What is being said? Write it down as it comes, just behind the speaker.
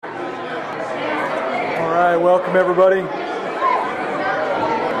right, welcome everybody.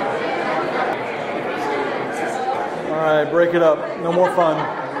 All right, break it up. No more fun.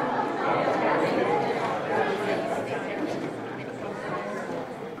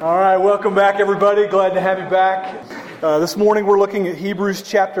 All right, welcome back everybody. Glad to have you back. This morning we're looking at Hebrews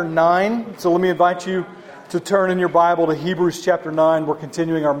chapter 9. So let me invite you to turn in your Bible to Hebrews chapter 9. We're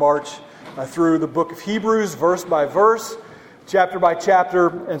continuing our march through the book of Hebrews, verse by verse, chapter by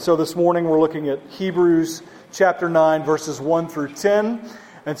chapter. And so this morning we're looking at Hebrews chapter 9, verses 1 through 10.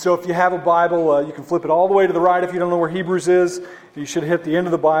 And so if you have a Bible, you can flip it all the way to the right if you don't know where Hebrews is. You should hit the end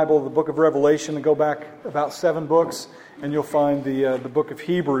of the Bible, the book of Revelation, and go back about 7 books, and you'll find the book of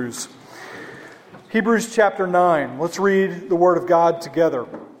Hebrews. Hebrews chapter 9. Let's read the Word of God together.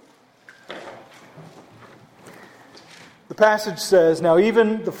 The passage says, "Now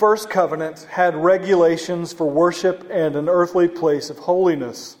even the first covenant had regulations for worship and an earthly place of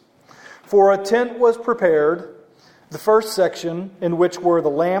holiness. For a tent was prepared, the first section, in which were the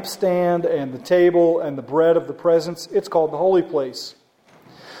lampstand and the table and the bread of the presence. It's called the holy place.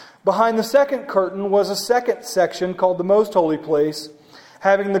 Behind the second curtain was a second section called the most holy place,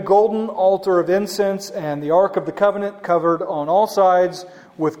 having the golden altar of incense and the ark of the covenant covered on all sides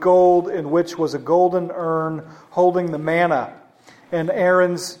with gold, in which was a golden urn holding the manna, and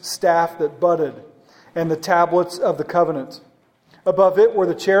Aaron's staff that budded, and the tablets of the covenant. Above it were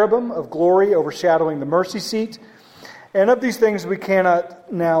the cherubim of glory overshadowing the mercy seat. And of these things we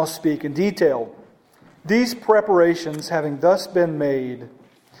cannot now speak in detail. These preparations having thus been made,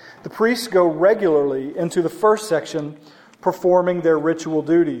 the priests go regularly into the first section, performing their ritual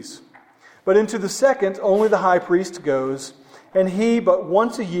duties. But into the second, only the high priest goes, and he but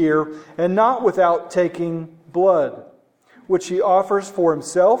once a year, and not without taking blood, which he offers for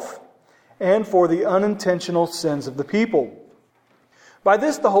himself and for the unintentional sins of the people. By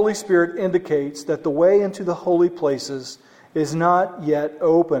this the Holy Spirit indicates that the way into the holy places is not yet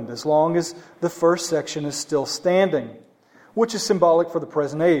opened, as long as the first section is still standing, which is symbolic for the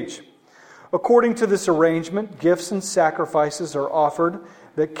present age. According to this arrangement, gifts and sacrifices are offered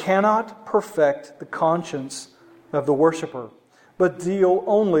that cannot perfect the conscience of the worshiper, but deal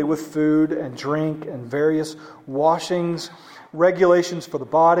only with food and drink and various washings, regulations for the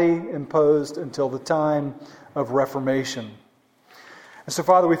body imposed until the time of Reformation. And so,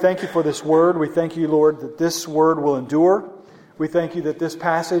 Father, we thank you for this word. We thank you, Lord, that this word will endure. We thank you that this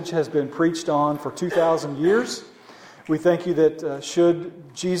passage has been preached on for 2,000 years. We thank you that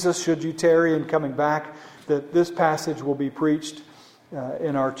should you tarry in coming back, that this passage will be preached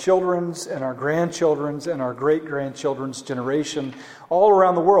in our children's and our grandchildren's and our great-grandchildren's generation. All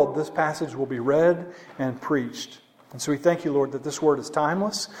around the world, this passage will be read and preached. And so we thank you, Lord, that this word is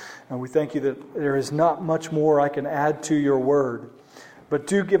timeless. And we thank you that there is not much more I can add to your word. But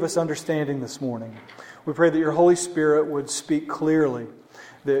do give us understanding this morning. We pray that your Holy Spirit would speak clearly,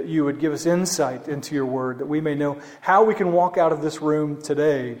 that you would give us insight into your word, that we may know how we can walk out of this room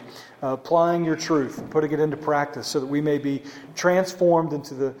today, applying your truth and putting it into practice so that we may be transformed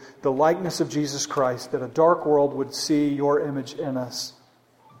into the likeness of Jesus Christ, that a dark world would see your image in us,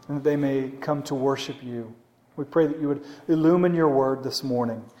 and that they may come to worship you. We pray that you would illumine your word this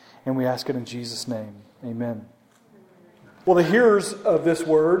morning, and we ask it in Jesus' name. Amen. Well, the hearers of this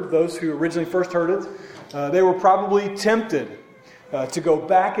word, those who originally first heard it, they were probably tempted to go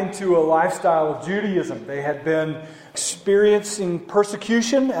back into a lifestyle of Judaism. They had been experiencing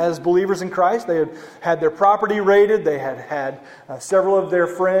persecution as believers in Christ. They had had their property raided. They had had several of their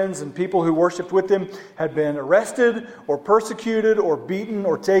friends and people who worshipped with them had been arrested or persecuted or beaten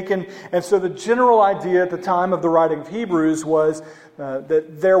or taken. And so the general idea at the time of the writing of Hebrews was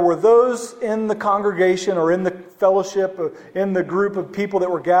that there were those in the congregation or in the fellowship, in the group of people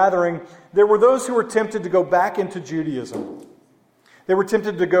that were gathering, there were those who were tempted to go back into Judaism. They were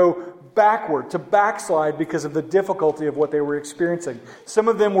tempted to go backward, to backslide because of the difficulty of what they were experiencing. Some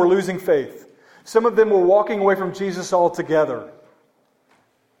of them were losing faith. Some of them were walking away from Jesus altogether.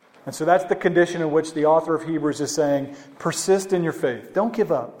 And so that's the condition in which the author of Hebrews is saying, persist in your faith. Don't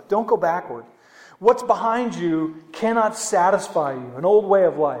give up. Don't go backward. What's behind you cannot satisfy you. An old way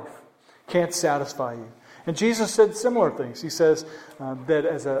of life can't satisfy you. And Jesus said similar things. He says that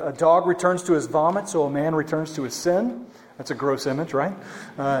as a dog returns to his vomit, so a man returns to his sin. That's a gross image, right?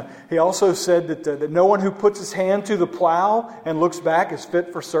 He also said that no one who puts his hand to the plow and looks back is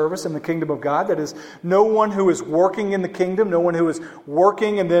fit for service in the kingdom of God. That is, no one who is working in the kingdom, no one who is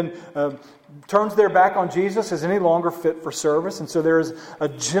working and then turns their back on Jesus is any longer fit for service. And so there is a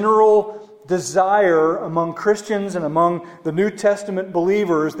general desire among Christians and among the New Testament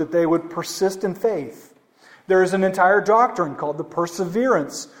believers that they would persist in faith. There is an entire doctrine called the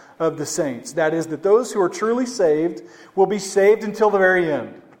perseverance of the saints. That is, that those who are truly saved will be saved until the very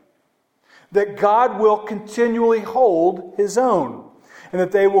end. That God will continually hold His own. And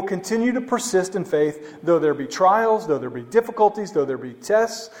that they will continue to persist in faith, though there be trials, though there be difficulties, though there be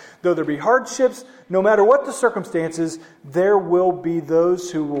tests, though there be hardships. No matter what the circumstances, there will be those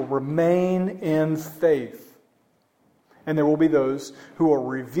who will remain in faith. And there will be those who are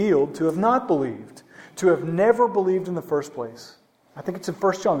revealed to have not believed, to have never believed in the first place. I think it's in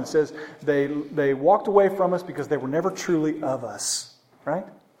 1 John that says they walked away from us because they were never truly of us. Right?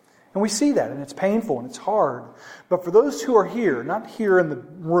 And we see that, and it's painful, and it's hard. But for those who are here, not here in the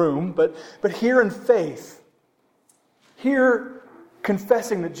room, but here in faith, here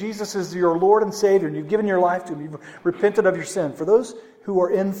confessing that Jesus is your Lord and Savior, and you've given your life to Him, you've repented of your sin. For those who are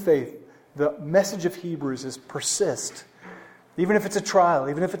in faith, the message of Hebrews is persist. Even if it's a trial,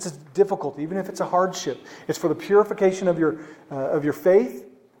 even if it's a difficulty, even if it's a hardship, it's for the purification of your faith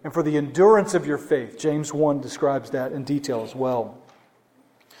and for the endurance of your faith. James 1 describes that in detail as well.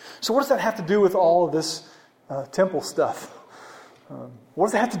 So what does that have to do with all of this temple stuff? What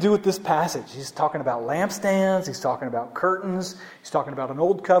does that have to do with this passage? He's talking about lampstands. He's talking about curtains. He's talking about an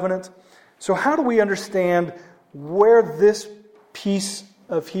old covenant. So how do we understand where this piece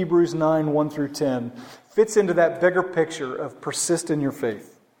of Hebrews 9, 1 through 10 fits into that bigger picture of persist in your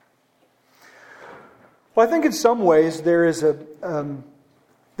faith? Well, I think in some ways there is a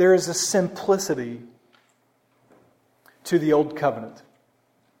simplicity to the old covenant.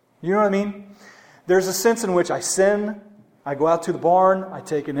 You know what I mean? There's a sense in which I sin, I go out to the barn, I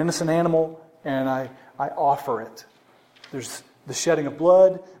take an innocent animal, and I offer it. There's the shedding of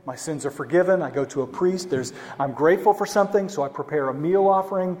blood, my sins are forgiven, I go to a priest, I'm grateful for something, so I prepare a meal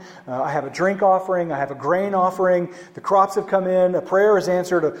offering, I have a drink offering, I have a grain offering, the crops have come in, a prayer is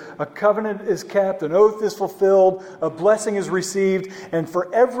answered, a covenant is kept, an oath is fulfilled, a blessing is received, and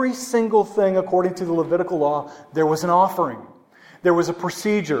for every single thing according to the Levitical law, there was an offering. There was a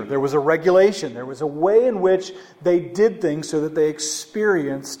procedure, there was a regulation, there was a way in which they did things so that they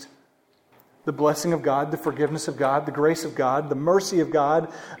experienced the blessing of God, the forgiveness of God, the grace of God, the mercy of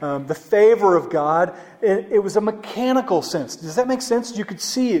God, the favor of God. It was a mechanical sense. Does that make sense? You could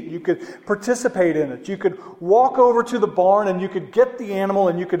see it. You could participate in it. You could walk over to the barn and you could get the animal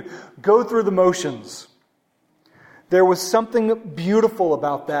and you could go through the motions. There was something beautiful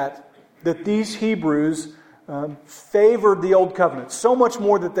about that these Hebrews favored the old covenant. So much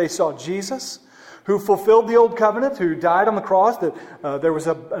more that they saw Jesus, who fulfilled the old covenant, who died on the cross, that there was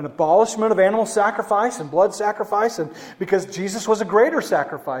an abolishment of animal sacrifice and blood sacrifice, and because Jesus was a greater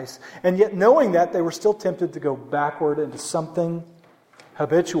sacrifice. And yet knowing that, they were still tempted to go backward into something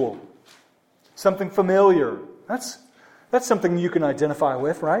habitual, something familiar. That's something you can identify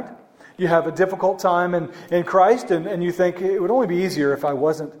with, right? You have a difficult time in Christ, and you think it would only be easier if I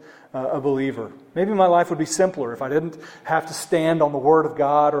wasn't a believer. Maybe my life would be simpler if I didn't have to stand on the Word of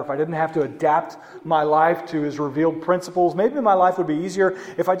God, or if I didn't have to adapt my life to His revealed principles. Maybe my life would be easier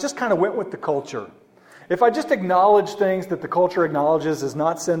if I just kind of went with the culture. If I just acknowledged things that the culture acknowledges as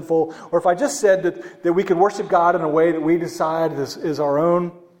not sinful, or if I just said that we could worship God in a way that we decide is our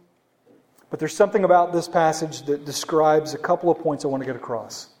own. But there's something about this passage that describes a couple of points I want to get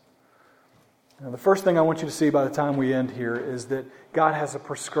across. Now, the first thing I want you to see by the time we end here is that God has a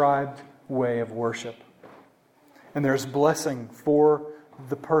prescribed way of worship. And there's blessing for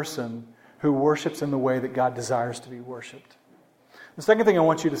the person who worships in the way that God desires to be worshipped. The second thing I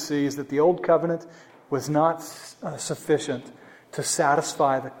want you to see is that the old covenant was not sufficient to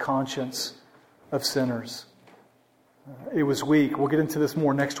satisfy the conscience of sinners. It was weak. We'll get into this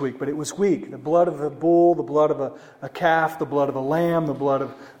more next week, but it was weak. The blood of a bull, the blood of a calf, the blood of a lamb, the blood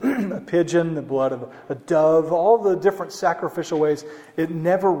of a pigeon, the blood of a dove, all the different sacrificial ways, it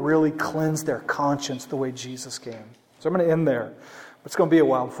never really cleansed their conscience the way Jesus can. So I'm going to end there. It's going to be a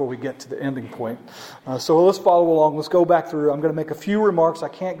while before we get to the ending point. So let's follow along. Let's go back through. I'm going to make a few remarks. I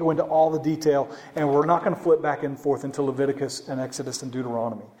can't go into all the detail, and we're not going to flip back and forth into Leviticus and Exodus and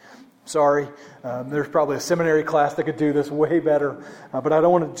Deuteronomy. Sorry, there's probably a seminary class that could do this way better, but I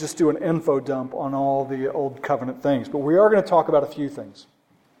don't want to just do an info dump on all the old covenant things. But we are going to talk about a few things.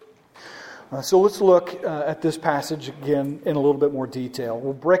 So let's look at this passage again in a little bit more detail.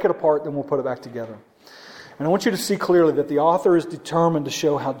 We'll break it apart, then we'll put it back together. And I want you to see clearly that the author is determined to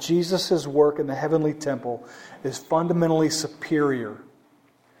show how Jesus' work in the heavenly temple is fundamentally superior.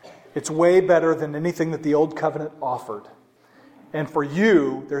 It's way better than anything that the old covenant offered. And for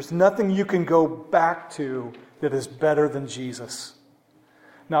you, there's nothing you can go back to that is better than Jesus.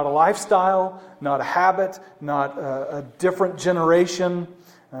 Not a lifestyle, not a habit, not a different generation.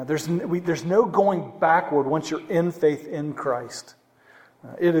 There's no going backward once you're in faith in Christ.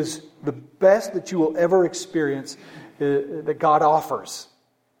 It is the best that you will ever experience that God offers.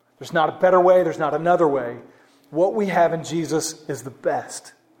 There's not a better way. There's not another way. What we have in Jesus is the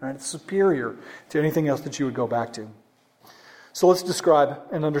best. Right? It's superior to anything else that you would go back to. So let's describe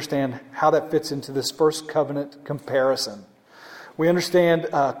and understand how that fits into this first covenant comparison. We understand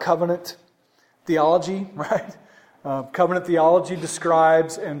covenant theology, right? Covenant theology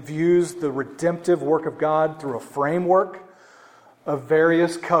describes and views the redemptive work of God through a framework of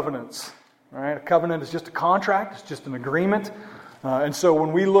various covenants. Right? A covenant is just a contract. It's just an agreement. And so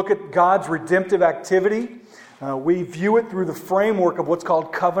when we look at God's redemptive activity, we view it through the framework of what's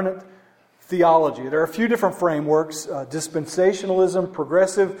called covenant theology. There are a few different frameworks: dispensationalism,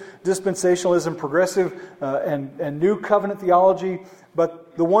 progressive and new covenant theology.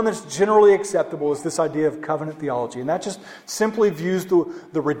 But the one that's generally acceptable is this idea of covenant theology. And that just simply views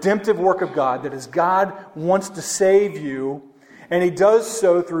the redemptive work of God, that is, God wants to save you, and He does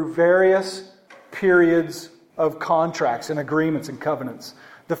so through various periods of contracts and agreements and covenants.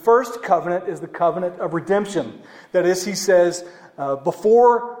 The first covenant is the covenant of redemption. That is, He says,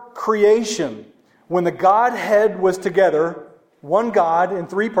 before creation, when the Godhead was together, one God in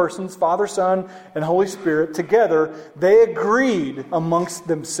three persons, Father, Son, and Holy Spirit, together, they agreed amongst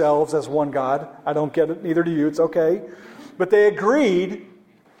themselves as one God. I don't get it, neither do you, it's okay. But they agreed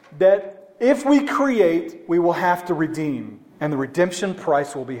that if we create, we will have to redeem, and the redemption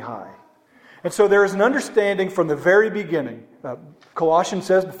price will be high. And so there is an understanding from the very beginning. Colossians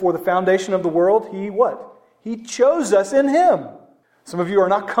says, before the foundation of the world, He what? He chose us in Him. Some of you are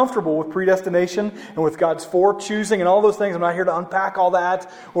not comfortable with predestination and with God's forechoosing and all those things. I'm not here to unpack all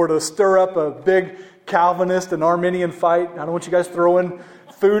that or to stir up a big Calvinist and Arminian fight. I don't want you guys throwing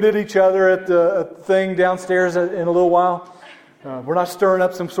food at each other at the thing downstairs in a little while. We're not stirring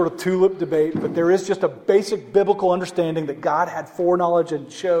up some sort of tulip debate, but there is just a basic biblical understanding that God had foreknowledge and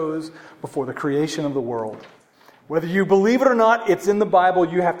chose before the creation of the world. Whether you believe it or not, it's in the Bible.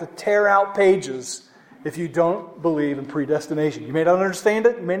 You have to tear out pages if you don't believe in predestination. You may not understand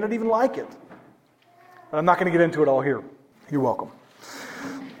it. You may not even like it. But I'm not going to get into it all here. You're welcome.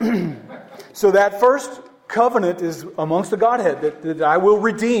 So that first covenant is amongst the Godhead, that I will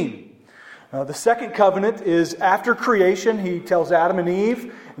redeem. The second covenant is after creation. He tells Adam and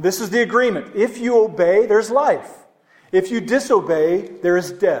Eve, this is the agreement. If you obey, there's life. If you disobey, there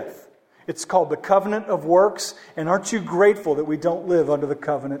is death. It's called the covenant of works. And aren't you grateful that we don't live under the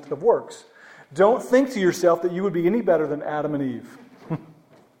covenant of works? Don't think to yourself that you would be any better than Adam and Eve.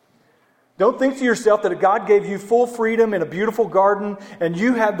 Don't think to yourself that God gave you full freedom in a beautiful garden and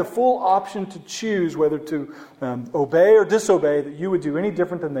you had the full option to choose whether to obey or disobey, that you would do any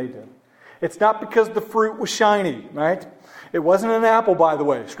different than they did. It's not because the fruit was shiny, right? It wasn't an apple, by the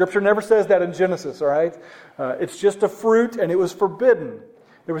way. Scripture never says that in Genesis, all right? It's just a fruit and it was forbidden.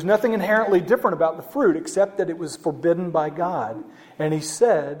 There was nothing inherently different about the fruit except that it was forbidden by God. And He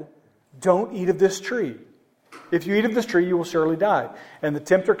said, don't eat of this tree. If you eat of this tree, you will surely die. And the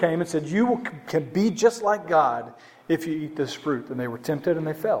tempter came and said, can be just like God if you eat this fruit. And they were tempted and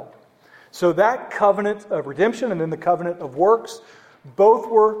they fell. So that covenant of redemption and then the covenant of works, both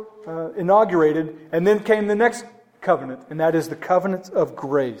were inaugurated. And then came the next covenant, and that is the covenant of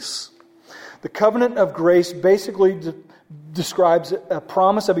grace. The covenant of grace basically describes a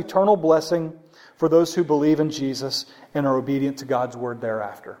promise of eternal blessing for those who believe in Jesus and are obedient to God's word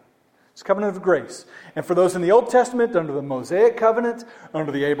thereafter. It's covenant of grace. And for those in the Old Testament, under the Mosaic covenant, under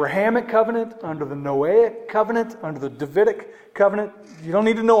the Abrahamic covenant, under the Noahic covenant, under the Davidic covenant, you don't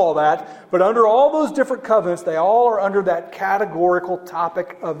need to know all that, but under all those different covenants, they all are under that categorical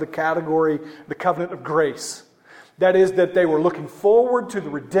topic of the category, the covenant of grace. That is, that they were looking forward to the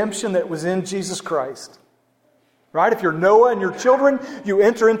redemption that was in Jesus Christ. Right? If you're Noah and your children, you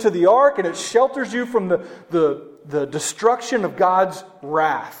enter into the ark and it shelters you from the destruction of God's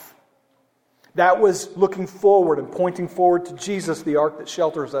wrath. That was looking forward and pointing forward to Jesus, the ark that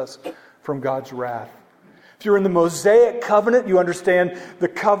shelters us from God's wrath. If you're in the Mosaic covenant, you understand the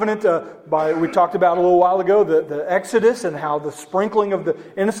covenant we talked about a little while ago, the Exodus and how the sprinkling of the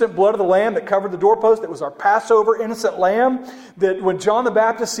innocent blood of the lamb that covered the doorpost, that was our Passover innocent lamb, that when John the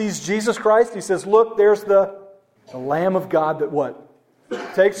Baptist sees Jesus Christ, he says, look, there's the Lamb of God that what?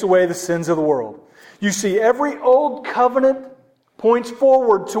 Takes away the sins of the world. You see, every old covenant points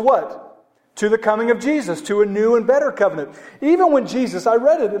forward to what? To the coming of Jesus, to a new and better covenant. Even when Jesus, I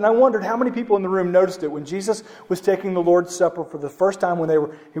read it and I wondered how many people in the room noticed it. When Jesus was taking the Lord's Supper for the first time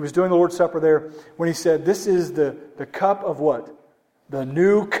he was doing the Lord's Supper there, when He said, this is the cup of what? The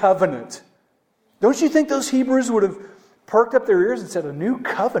new covenant. Don't you think those Hebrews would have perked up their ears and said, a new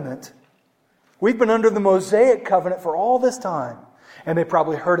covenant? We've been under the Mosaic covenant for all this time. And they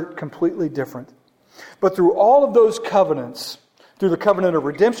probably heard it completely different. But through all of those covenants, through the covenant of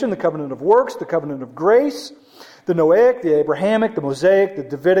redemption, the covenant of works, the covenant of grace, the Noahic, the Abrahamic, the Mosaic, the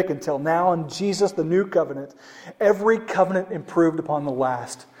Davidic, until now in Jesus, the new covenant, every covenant improved upon the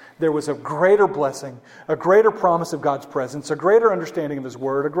last. There was a greater blessing, a greater promise of God's presence, a greater understanding of His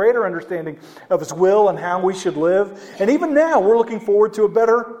Word, a greater understanding of His will and how we should live. And even now, we're looking forward to a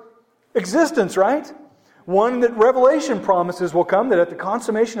better existence, right? One that Revelation promises will come, that at the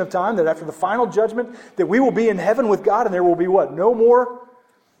consummation of time, that after the final judgment, that we will be in heaven with God, and there will be what? No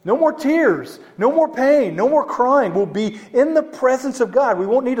more tears, no more pain, no more crying. We'll be in the presence of God. We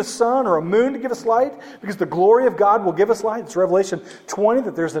won't need a sun or a moon to give us light, because the glory of God will give us light. It's Revelation 20,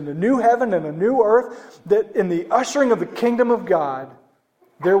 that there's a new heaven and a new earth, that in the ushering of the kingdom of God,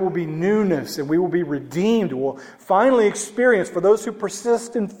 there will be newness, and we will be redeemed. We'll finally experience, for those who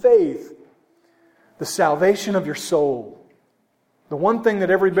persist in faith, the salvation of your soul. The one thing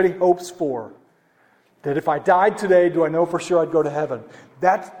that everybody hopes for. That if I died today, do I know for sure I'd go to heaven?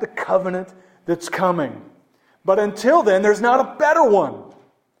 That's the covenant that's coming. But until then, there's not a better one.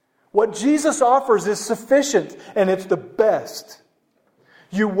 What Jesus offers is sufficient, and it's the best.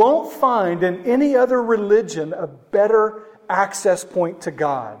 You won't find in any other religion a better access point to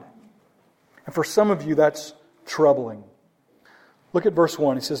God. And for some of you, that's troubling. Look at verse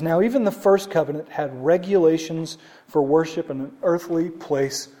 1. He says, "Now even the first covenant had regulations for worship in an earthly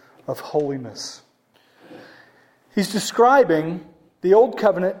place of holiness." He's describing the old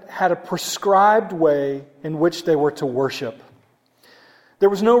covenant had a prescribed way in which they were to worship. There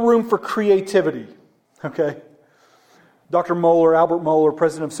was no room for creativity. Okay? Dr. Moeller, Albert Moeller,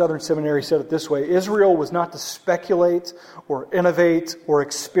 president of Southern Seminary, said it this way: Israel was not to speculate or innovate or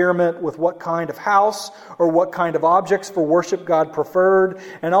experiment with what kind of house or what kind of objects for worship God preferred.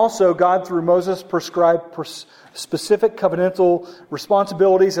 And also, God, through Moses, prescribed specific covenantal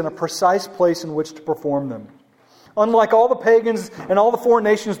responsibilities and a precise place in which to perform them. Unlike all the pagans and all the foreign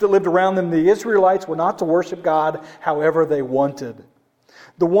nations that lived around them, the Israelites were not to worship God however they wanted.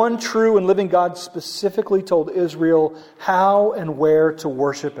 The one true and living God specifically told Israel how and where to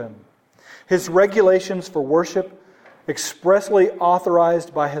worship Him. His regulations for worship, expressly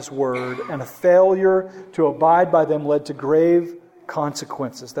authorized by His Word, and a failure to abide by them led to grave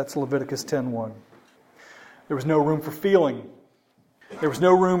consequences. That's Leviticus 10:1. There was no room for feeling. There was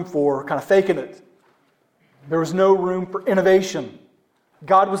no room for kind of faking it. There was no room for innovation.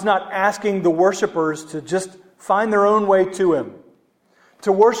 God was not asking the worshipers to just find their own way to Him,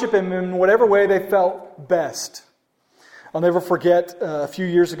 to worship Him in whatever way they felt best. I'll never forget a few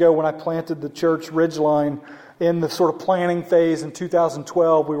years ago when I planted the church Ridgeline in the sort of planning phase in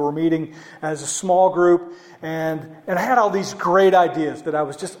 2012. We were meeting as a small group, and I had all these great ideas that I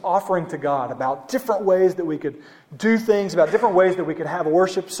was just offering to God about different ways that we could do things, about different ways that we could have a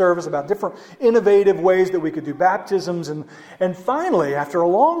worship service, about different innovative ways that we could do baptisms. And finally, after a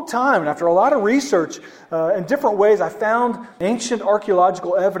long time and after a lot of research in different ways, I found ancient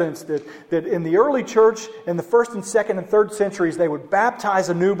archaeological evidence that in the early church, in the 1st and 2nd and 3rd centuries, they would baptize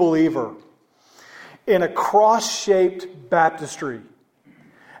a new believer in a cross-shaped baptistry.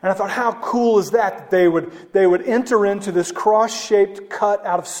 And I thought, how cool is that they would enter into this cross-shaped cut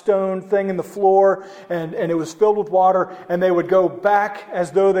out of stone thing in the floor, and it was filled with water, and they would go back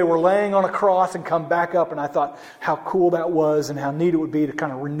as though they were laying on a cross and come back up. And I thought how cool that was and how neat it would be to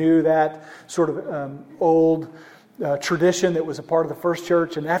kind of renew that sort of old tradition that was a part of the first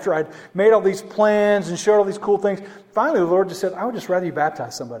church. And after I'd made all these plans and showed all these cool things, finally the Lord just said, I would just rather you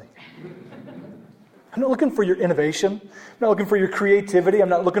baptize somebody. I'm not looking for your innovation. I'm not looking for your creativity. I'm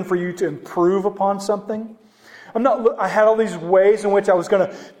not looking for you to improve upon something. I had all these ways in which I was going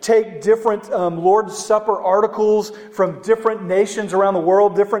to take different Lord's Supper articles from different nations around the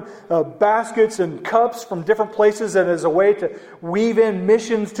world, different baskets and cups from different places, and as a way to weave in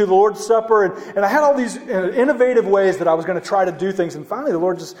missions to the Lord's Supper. And I had all these innovative ways that I was going to try to do things. And finally the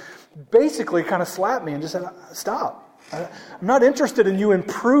Lord just basically kind of slapped me and just said, stop. I'm not interested in you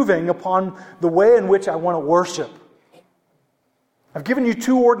improving upon the way in which I want to worship. I've given you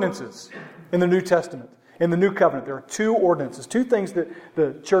 2 ordinances in the New Testament. In the New Covenant, there are 2 ordinances, 2 things that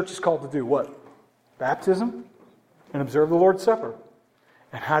the church is called to do. What? Baptism and observe the Lord's Supper.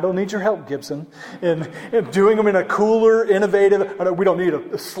 And I don't need your help, Gibson, in doing them in a cooler, innovative... We don't need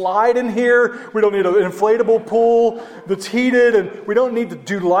a slide in here. We don't need an inflatable pool that's heated. And we don't need to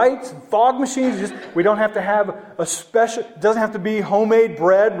do lights and fog machines. We don't have to have a special... It doesn't have to be homemade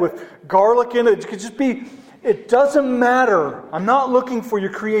bread with garlic in it. It could just be... It doesn't matter. I'm not looking for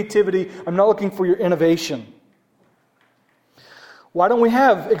your creativity. I'm not looking for your innovation. Why don't we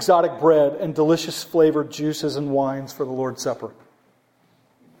have exotic bread and delicious flavored juices and wines for the Lord's Supper?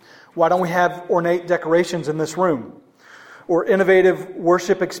 Why don't we have ornate decorations in this room? Or innovative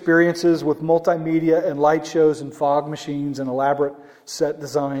worship experiences with multimedia and light shows and fog machines and elaborate set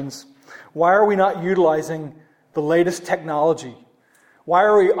designs? Why are we not utilizing the latest technology? Why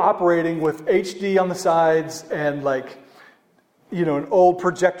are we operating with HD on the sides and an old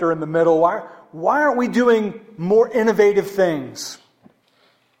projector in the middle? Why aren't we doing more innovative things?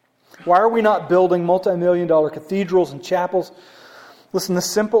 Why are we not building multi-million-dollar cathedrals and chapels? Listen, the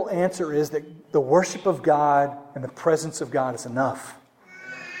simple answer is that the worship of God and the presence of God is enough.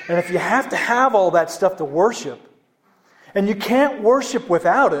 And if you have to have all that stuff to worship, and you can't worship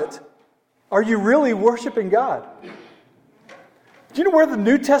without it, are you really worshiping God? Do you know where the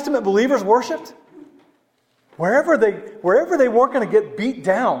New Testament believers worshipped? Wherever they weren't going to get beat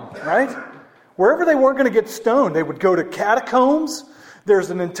down, right? Wherever they weren't going to get stoned, they would go to catacombs.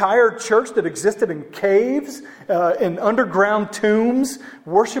 There's an entire church that existed in caves, in underground tombs,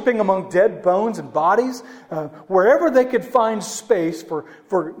 worshiping among dead bones and bodies. Wherever they could find space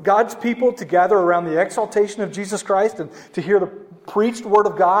for God's people to gather around the exaltation of Jesus Christ and to hear the preached Word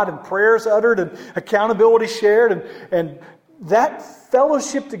of God and prayers uttered and accountability shared. And that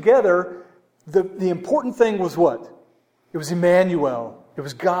fellowship together, the important thing was what? It was Emmanuel. It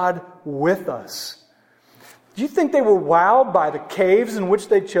was God with us. Do you think they were wowed by the caves in which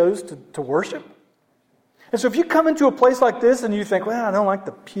they chose to worship? And so if you come into a place like this and you think, well, I don't like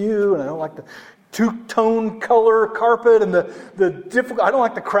the pew and I don't like the two-tone color carpet and I don't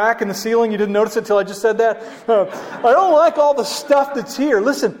like the crack in the ceiling. You didn't notice it until I just said that. I don't like all the stuff that's here.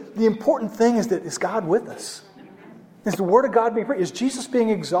 Listen, the important thing is that is God with us? Is the Word of God being preached? Is Jesus being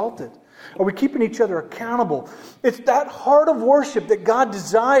exalted? Are we keeping each other accountable? It's that heart of worship that God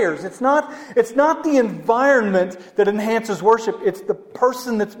desires. It's not the environment that enhances worship. It's the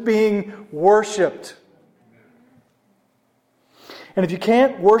person that's being worshipped. And if you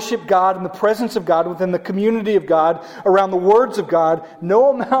can't worship God in the presence of God, within the community of God, around the words of God,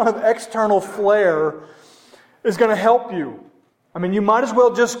 no amount of external flair is going to help you. I mean, you might as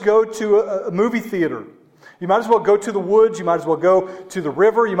well just go to a movie theater. You might as well go to the woods. You might as well go to the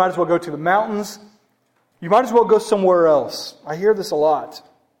river. You might as well go to the mountains. You might as well go somewhere else. I hear this a lot.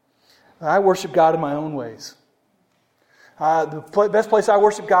 I worship God in my own ways. The best place I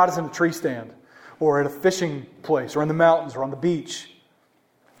worship God is in a tree stand, or at a fishing place, or in the mountains, or on the beach.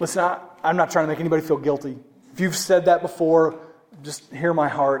 Listen, I'm not trying to make anybody feel guilty. If you've said that before, just hear my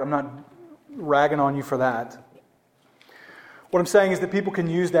heart. I'm not ragging on you for that. What I'm saying is that people can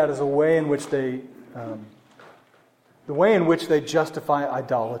use that as a way in which they justify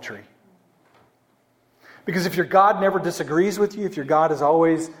idolatry. Because if your God never disagrees with you, if your God is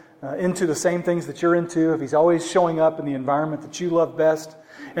always into the same things that you're into, if He's always showing up in the environment that you love best,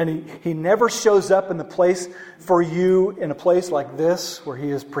 and He never shows up in the place for you in a place like this, where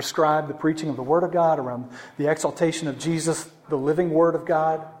He has prescribed the preaching of the Word of God around the exaltation of Jesus, the living Word of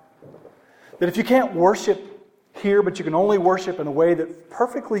God, that if you can't worship here, but you can only worship in a way that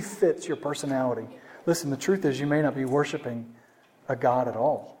perfectly fits your personality, listen, the truth is you may not be worshiping a God at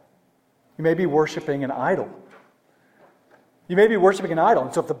all. You may be worshiping an idol. You may be worshiping an idol.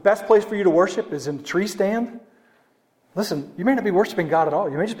 And so if the best place for you to worship is in the tree stand, listen, you may not be worshiping God at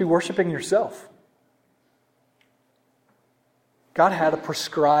all. You may just be worshiping yourself. God had a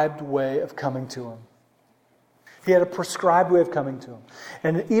prescribed way of coming to Him. He had a prescribed way of coming to Him.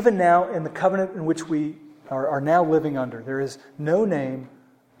 And even now, in the covenant in which we are now living under, there is no name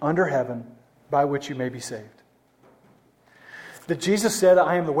under heaven by which you may be saved. That Jesus said,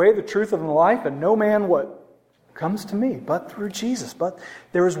 I am the way, the truth, and the life, and no man what? Comes to me, but through Jesus. But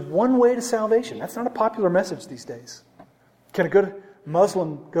there is one way to salvation. That's not a popular message these days. Can a good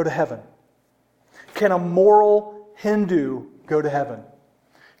Muslim go to heaven? Can a moral Hindu go to heaven?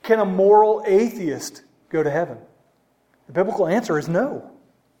 Can a moral atheist go to heaven? The biblical answer is no.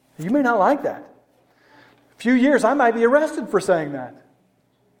 You may not like that. A few years, I might be arrested for saying that.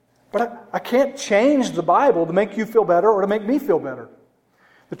 But I can't change the Bible to make you feel better or to make me feel better.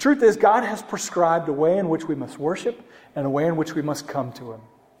 The truth is, God has prescribed a way in which we must worship and a way in which we must come to Him.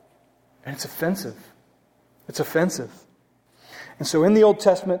 And it's offensive. It's offensive. And so in the Old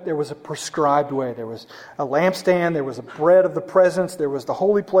Testament, there was a prescribed way. There was a lampstand, there was a bread of the presence, there was the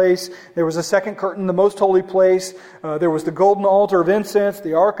holy place, there was a second curtain, the most holy place, there was the golden altar of incense,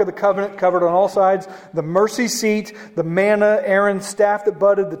 the Ark of the Covenant covered on all sides, the mercy seat, the manna, Aaron's staff that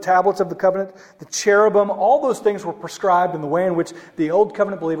budded, the tablets of the covenant, the cherubim. All those things were prescribed in the way in which the Old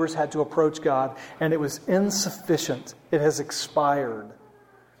Covenant believers had to approach God, and it was insufficient. It has expired.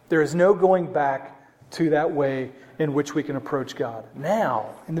 There is no going back to that way in which we can approach God.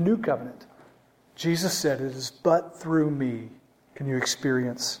 Now, in the New Covenant, Jesus said, it is but through me can you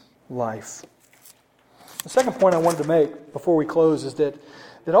experience life. The second point I wanted to make before we close is that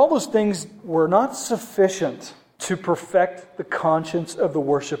all those things were not sufficient to perfect the conscience of the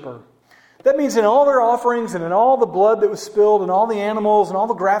worshiper. That means in all their offerings and in all the blood that was spilled and all the animals and all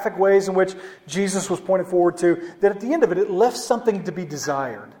the graphic ways in which Jesus was pointed forward to, that at the end of it, it left something to be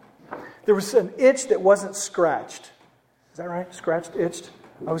desired. There was an itch that wasn't scratched. Is that right? Scratched, itched?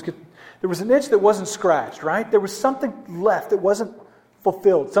 There was an itch that wasn't scratched, right? There was something left that wasn't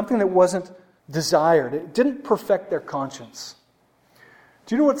fulfilled, something that wasn't desired. It didn't perfect their conscience.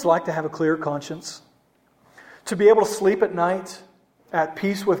 Do you know what it's like to have a clear conscience? To be able to sleep at night at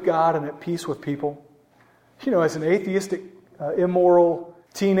peace with God and at peace with people. You know, as an atheistic, immoral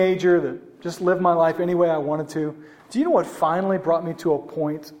teenager that just lived my life any way I wanted to, do you know what finally brought me to a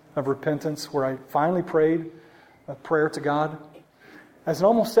point of repentance where I finally prayed a prayer to God? As an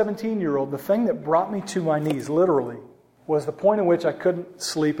almost 17-year-old, the thing that brought me to my knees, literally, was the point in which I couldn't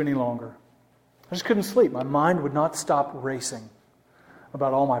sleep any longer. I just couldn't sleep. My mind would not stop racing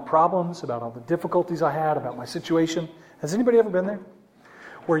about all my problems, about all the difficulties I had, about my situation. Has anybody ever been there?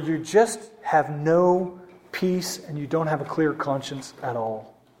 Where you just have no peace and you don't have a clear conscience at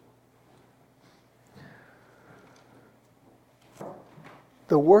all.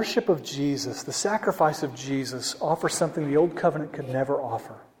 The worship of Jesus, the sacrifice of Jesus, offers something the Old Covenant could never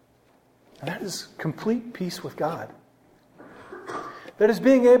offer. And that is complete peace with God. That is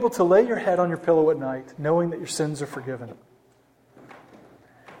being able to lay your head on your pillow at night, knowing that your sins are forgiven.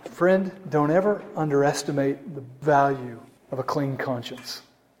 Friend, don't ever underestimate the value of a clean conscience.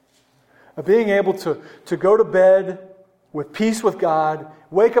 Of being able to go to bed with peace with God,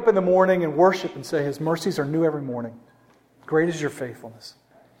 wake up in the morning and worship and say, His mercies are new every morning. Great is your faithfulness.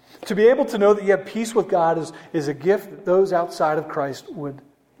 To be able to know that you have peace with God is a gift that those outside of Christ would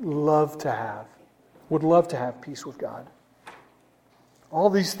love to have. Would love to have peace with God. All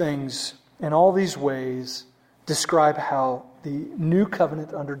these things, in all these ways, describe how the new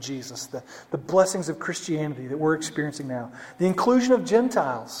covenant under Jesus, the blessings of Christianity that we're experiencing now, the inclusion of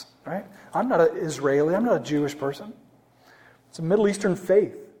Gentiles, right? I'm not an Israeli, I'm not a Jewish person. It's a Middle Eastern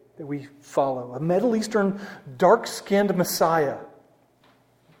faith that we follow, a Middle Eastern dark-skinned Messiah.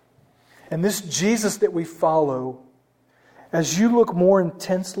 And this Jesus that we follow, as you look more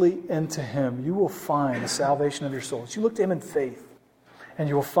intensely into Him, you will find the salvation of your souls. You look to Him in faith, and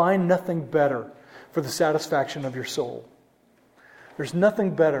you will find nothing better for the satisfaction of your soul. There's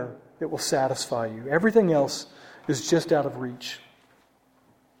nothing better that will satisfy you. Everything else is just out of reach.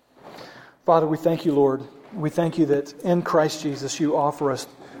 Father, we thank you, Lord. We thank you that in Christ Jesus you offer us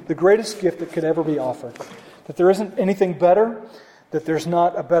the greatest gift that could ever be offered. That there isn't anything better, that there's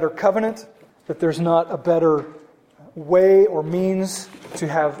not a better covenant, that there's not a better way or means to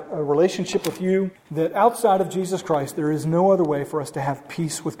have a relationship with you, that outside of Jesus Christ there is no other way for us to have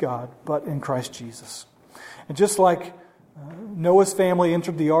peace with God but in Christ Jesus. And just like Noah's family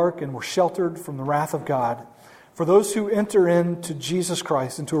entered the ark and were sheltered from the wrath of God, for those who enter into Jesus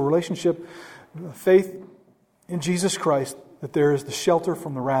Christ, into a relationship, faith in Jesus Christ, that there is the shelter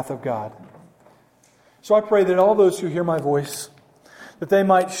from the wrath of God. So I pray that all those who hear my voice, that they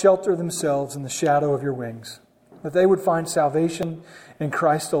might shelter themselves in the shadow of your wings, that they would find salvation in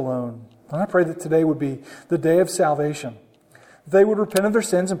Christ alone. And I pray that today would be the day of salvation, that they would repent of their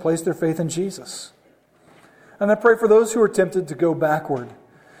sins and place their faith in Jesus. And I pray for those who are tempted to go backward,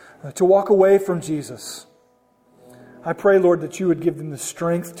 to walk away from Jesus. I pray, Lord, that you would give them the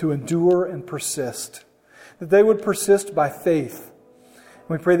strength to endure and persist, that they would persist by faith. And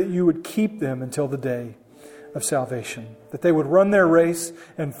we pray that you would keep them until the day of salvation, that they would run their race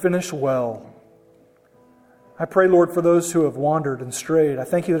and finish well. I pray, Lord, for those who have wandered and strayed. I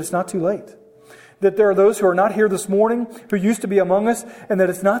thank you that it's not too late. That there are those who are not here this morning, who used to be among us, and that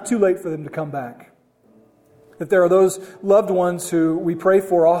it's not too late for them to come back. That there are those loved ones who we pray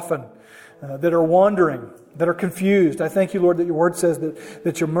for often, that are wandering, that are confused. I thank you, Lord, that your word says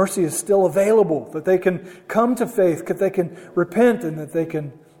that your mercy is still available, that they can come to faith, that they can repent, and that they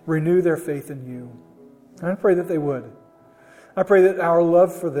can renew their faith in you. And I pray that they would. I pray that our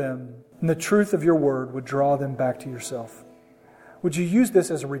love for them and the truth of your word would draw them back to yourself. Would you use this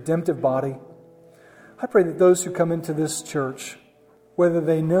as a redemptive body? I pray that those who come into this church, whether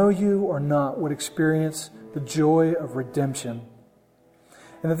they know you or not, would experience the joy of redemption.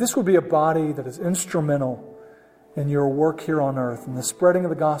 And that this would be a body that is instrumental in your work here on earth, in the spreading of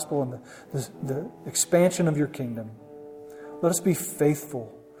the gospel and the expansion of your kingdom. Let us be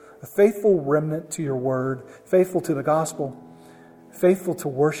faithful, a faithful remnant to your word, faithful to the gospel, faithful to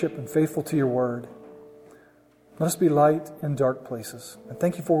worship, and faithful to your word. Let us be light in dark places. And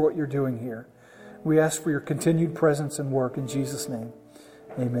thank you for what you're doing here. We ask for your continued presence and work in Jesus' name.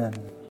 Amen.